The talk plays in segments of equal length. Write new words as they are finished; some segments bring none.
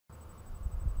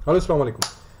Hello, Assalamu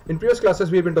alaikum. In previous classes,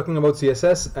 we have been talking about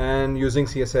CSS and using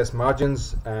CSS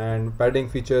margins and padding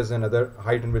features and other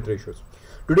height and width ratios.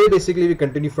 Today, basically, we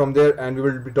continue from there and we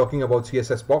will be talking about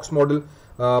CSS Box Model.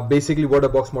 Basically, what a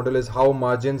box model is, how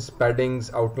margins,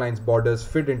 paddings, outlines, borders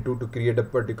fit into to create a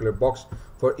particular box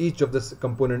for each of this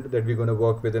component that we're going to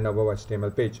work within our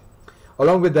HTML page.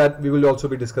 Along with that, we will also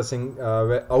be discussing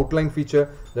outline feature,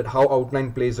 that how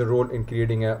outline plays a role in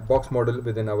creating a box model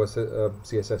within our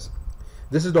CSS.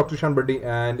 This is Dr. Shan Bhatti,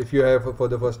 and if you have for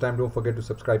the first time, don't forget to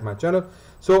subscribe my channel.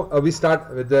 So we start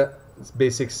with the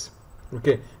basics.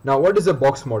 Okay, now what is a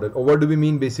box model, or what do we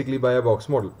mean basically by a box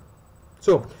model?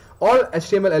 So all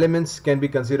HTML elements can be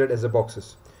considered as a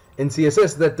boxes. In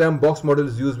CSS, the term box model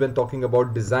is used when talking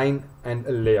about design and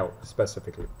layout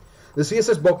specifically. The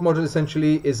CSS box model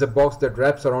essentially is a box that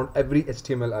wraps around every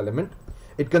HTML element.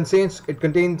 It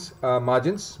contains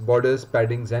margins, borders,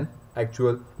 paddings, and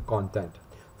actual content.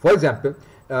 For example,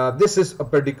 this is a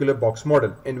particular box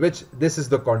model in which this is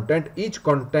the content. Each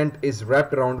content is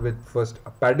wrapped around with first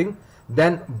a padding,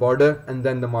 then border, and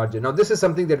then the margin. Now this is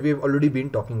something that we've already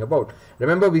been talking about.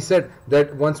 Remember, we said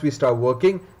that once we start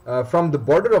working from the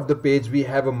border of the page, we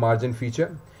have a margin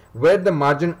feature. Where the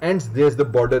margin ends, there's the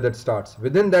border that starts.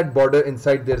 Within that border,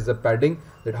 inside there is a padding,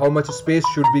 that how much space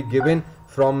should be given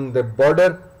from the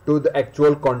border to the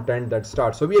actual content that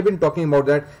starts. So we have been talking about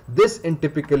that. This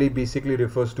typically basically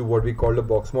refers to what we call the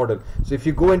box model. So if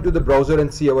you go into the browser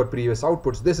and see our previous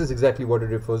outputs, this is exactly what it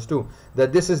refers to,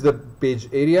 that this is the page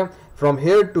area. From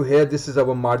here to here, this is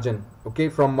our margin. Okay,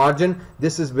 from margin,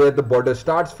 this is where the border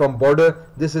starts. From border,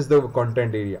 this is the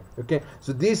content area. Okay,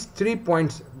 so these 3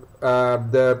 points,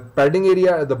 the padding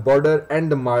area, the border,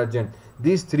 and the margin,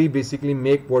 these three basically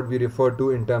make what we refer to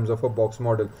in terms of a box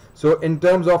model. So in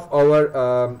terms of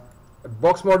our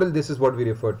box model, this is what we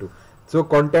refer to. So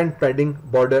content, padding,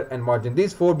 border, and margin,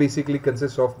 these four basically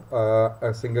consist of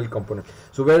a single component.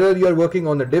 So whether you are working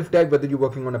on a div tag, whether you're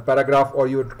working on a paragraph, or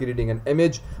you're creating an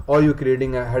image, or you're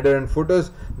creating a header and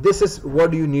footers, this is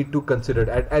what you need to consider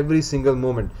at every single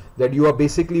moment, that you are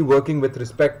basically working with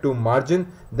respect to margin,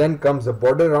 then comes a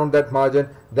border around that margin,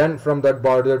 then from that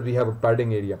border we have a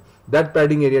padding area. That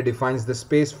padding area defines the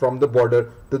space from the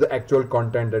border to the actual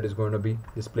content that is going to be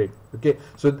displayed. Okay,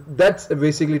 so that's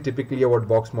basically typically what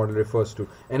box model refers to.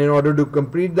 And in order to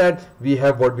complete that, we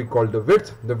have what we call the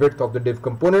width of the div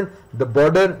component, the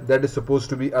border that is supposed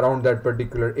to be around that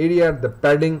particular area, the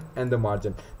padding, and the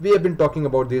margin. We have been talking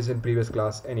about this in previous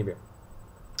class anyway.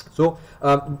 So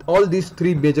all these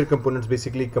three major components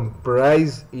basically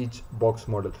comprise each box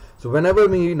model. So whenever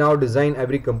we now design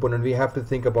every component, we have to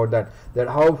think about that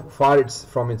how far it's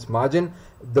from its margin,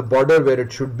 the border where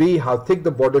it should be, how thick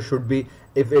the border should be,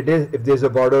 if there's a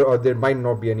border, or there might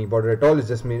not be any border at all, it's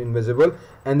just invisible,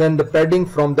 and then the padding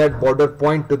from that border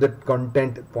point to the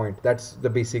content point. That's the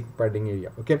basic padding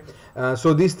area. Okay,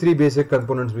 so these three basic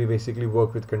components we basically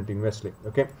work with continuously.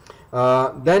 Okay,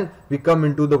 then we come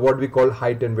into the what we call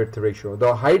height and width ratio.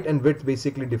 The height and width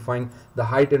basically define the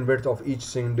height and width of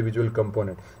each individual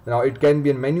component. Now it can be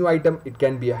a menu item, it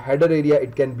can be a header area,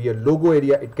 it can be a logo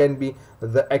area, it can be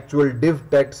the actual div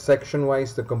text section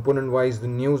wise, the component wise, the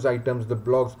news items, the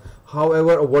blogs,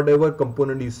 however, whatever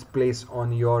component you place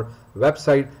on your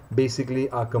website basically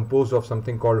are composed of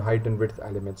something called height and width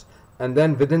elements. And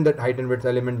then within that height and width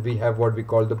element, we have what we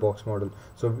call the box model.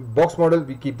 So box model,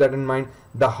 we keep that in mind,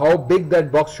 the how big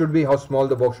that box should be, how small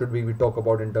the box should be, we talk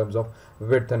about in terms of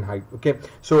width and height. Okay,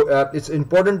 so it's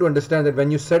important to understand that when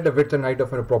you set the width and height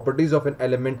of a properties of an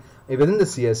element within the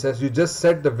CSS, you just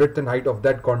set the width and height of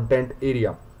that content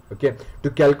area. Okay, to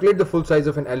calculate the full size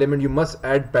of an element, you must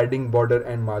add padding, border,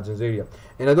 and margins area.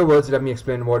 In other words, let me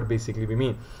explain what basically we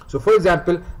mean. So for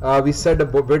example, we set a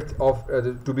width of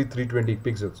to be 320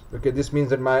 pixels. Okay, this means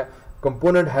that my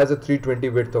component has a 320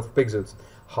 width of pixels.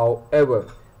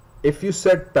 However, if you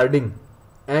set padding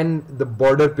and the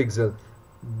border pixel,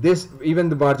 this even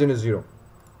the margin is 0.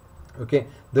 Okay,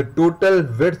 the total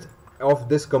width of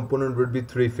this component would be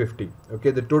 350.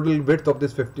 Okay, the total width of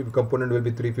this component will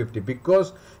be 350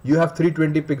 because you have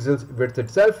 320 pixels width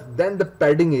itself. Then the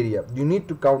padding area, you need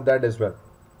to count that as well.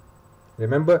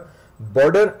 Remember,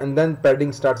 border and then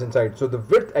padding starts inside, so the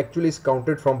width actually is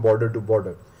counted from border to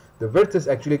border. The width is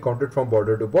actually counted from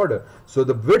border to border. So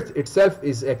the width itself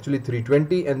is actually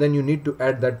 320, and then you need to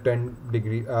add that 10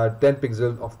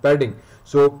 pixels of padding.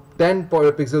 So 10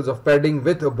 pixels of padding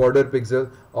with a border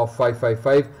pixel of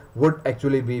 555 would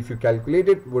actually be, if you calculate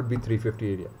it, would be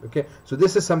 350 area. Okay, so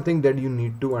this is something that you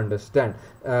need to understand.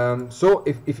 So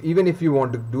if even if you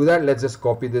want to do that, let's just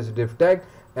copy this div tag,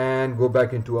 and go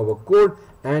back into our code,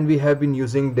 and we have been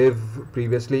using div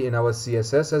previously in our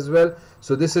CSS as well.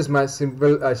 So this is my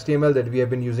simple HTML that we have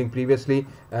been using previously,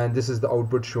 and this is the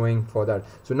output showing for that.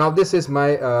 So now this is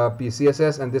my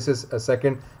CSS, and this is a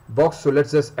second box. So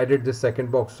let's just edit this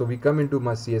second box. So we come into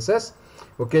my CSS,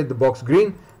 okay, the box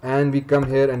green, and we come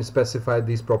here and specify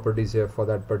these properties here for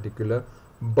that particular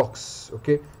box.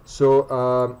 Okay, so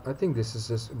I think this is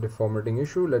just a deformating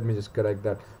issue. Let me just correct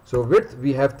that. So width,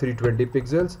 we have 320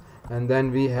 pixels, and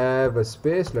then we have a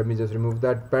space. Let me just remove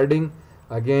that. Padding,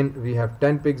 again we have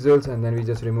 10 pixels, and then we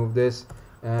just remove this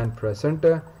and press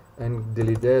enter and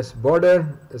delete this.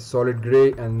 Border is solid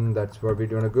gray, and that's what we're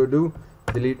gonna go do.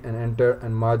 Delete and enter.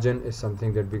 And margin is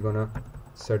something that we're gonna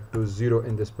set to 0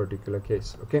 in this particular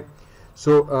case. Okay,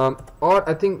 so or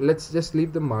I think let's just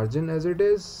leave the margin as it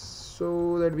is,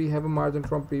 so that we have a margin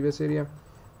from previous area.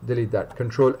 Delete that.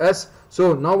 Control S.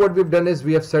 So now what we've done is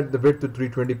we have set the width to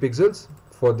 320 pixels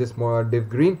for this div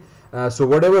green. So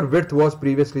whatever width was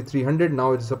previously 300,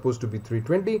 now it's supposed to be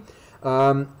 320.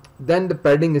 Then the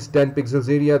padding is 10 pixels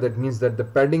area. That means that the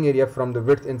padding area from the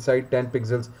width inside 10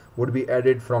 pixels would be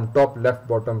added from top, left,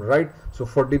 bottom, right. So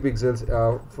 40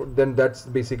 pixels, then that's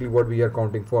basically what we are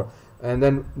counting for. And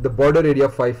then the border area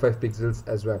 5 pixels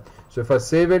as well. So if I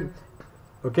save it,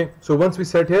 okay, so once we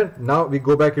set here, now we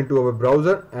go back into our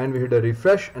browser and we hit a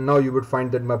refresh, and now you would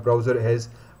find that my browser has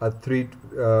a 3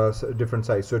 different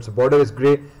size. So its border is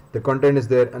gray, the content is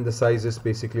there, and the size is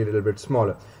basically a little bit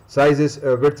smaller. Size is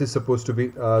width is supposed to be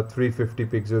 350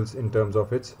 pixels in terms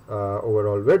of its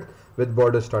overall width, with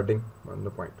border starting on the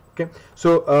point. Okay,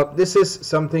 so this is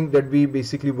something that we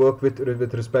basically work with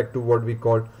respect to what we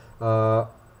call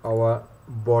our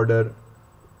border.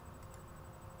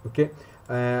 Okay,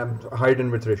 height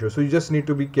and width ratio. So you just need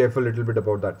to be careful a little bit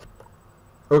about that.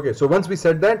 Okay, so once we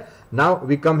set that, now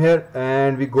we come here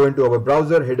and we go into our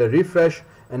browser, hit a refresh,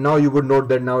 and now you would note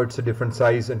that now it's a different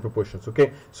size and proportions.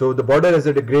 Okay, so the border is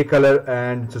at a gray color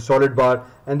and it's a solid bar,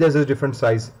 and there's a different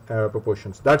size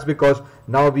proportions. That's because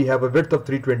now we have a width of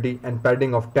 320 and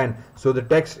padding of 10. So the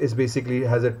text is basically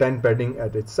has a 10 padding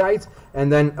at its sides, and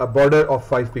then a border of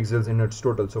 5 pixels in its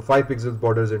total. So 5 pixels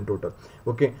borders in total.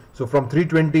 Okay, so from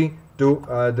 320 to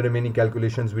the remaining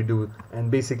calculations we do,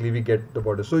 and basically we get the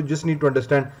border. So you just need to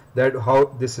understand that how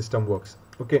this system works.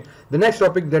 Okay, the next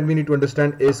topic that we need to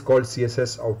understand is called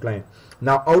CSS outline.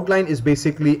 Now outline is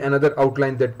basically another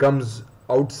outline that comes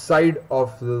outside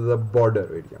of the border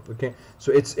area. Okay,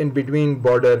 so it's in between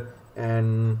border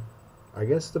and I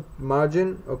guess the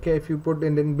margin. Okay, if you put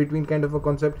in between kind of a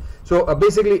concept. So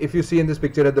basically if you see in this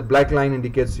picture that the black line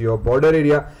indicates your border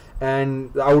area,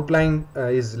 and the outline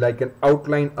is like an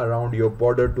outline around your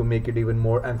border to make it even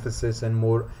more emphasis and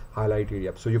more highlight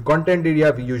area. So your content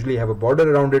area, we usually have a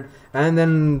border around it, and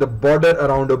then the border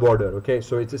around a border. Okay,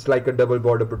 so it's like a double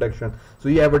border protection. So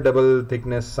you have a double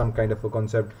thickness, some kind of a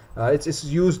concept. It's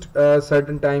used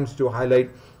certain times to highlight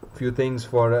few things,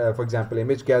 for example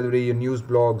image gallery, news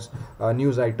blogs,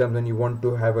 news items, and you want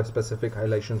to have a specific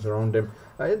highlights around them.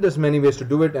 There's many ways to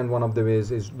do it, and one of the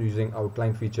ways is using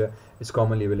outline feature. Is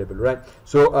commonly available, right?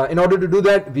 So in order to do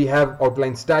that, we have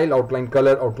outline style, outline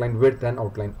color, outline width, and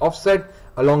outline offset,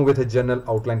 along with a general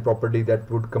outline property that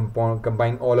would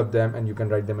combine all of them, and you can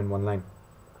write them in one line.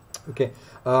 Okay,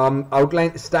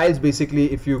 outline styles,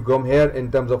 basically if you come here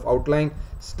in terms of outline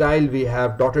style, we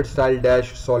have dotted style,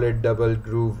 dash, solid, double,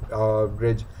 groove,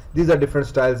 bridge. These are different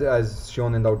styles as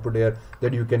shown in the output here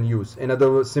that you can use. In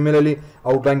other words, similarly,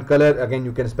 outline color, again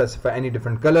you can specify any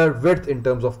different color. Width in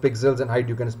terms of pixels, and height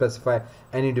you can specify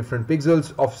any different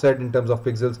pixels. Offset in terms of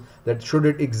pixels, that should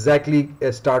it exactly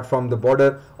start from the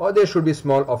border, or there should be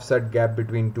small offset gap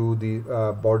between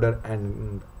the border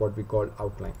and what we call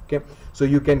outline. Okay, so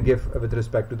you can give with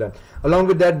respect to that. Along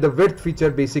with that, the width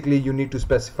feature, basically you need to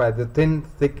specify the thin,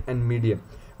 thick, and medium.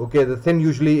 Okay, the thin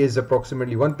usually is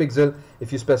approximately 1 pixel.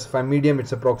 If you specify medium,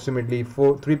 it's approximately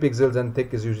 3 pixels, and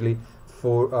thick is usually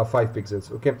 5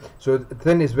 pixels. Okay, so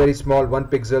thin is very small, 1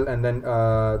 pixel, and then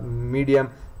medium,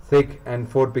 thick, and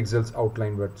 4 pixels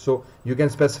outline width. So you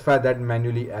can specify that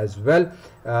manually as well.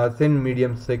 Thin,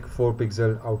 medium, thick, 4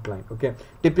 pixel outline. Okay,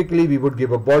 typically we would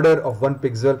give a border of 1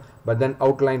 pixel, but then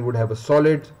outline would have a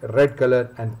solid red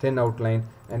color and thin outline,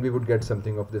 and we would get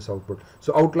something of this output.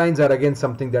 So outlines are again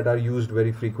something that are used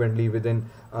very frequently within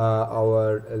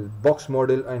our box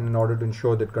model, and in order to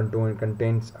ensure that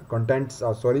contents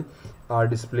are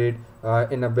displayed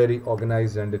in a very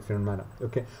organized and different manner.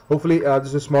 Okay, hopefully this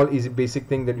is a small easy basic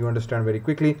thing that you understand very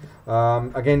quickly.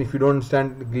 Again, if you don't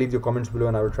understand, leave your comments below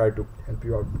and I will try to help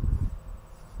you out.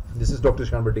 This is Dr.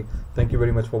 Shanbati. Thank you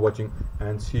very much for watching,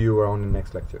 and see you around in the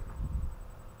next lecture.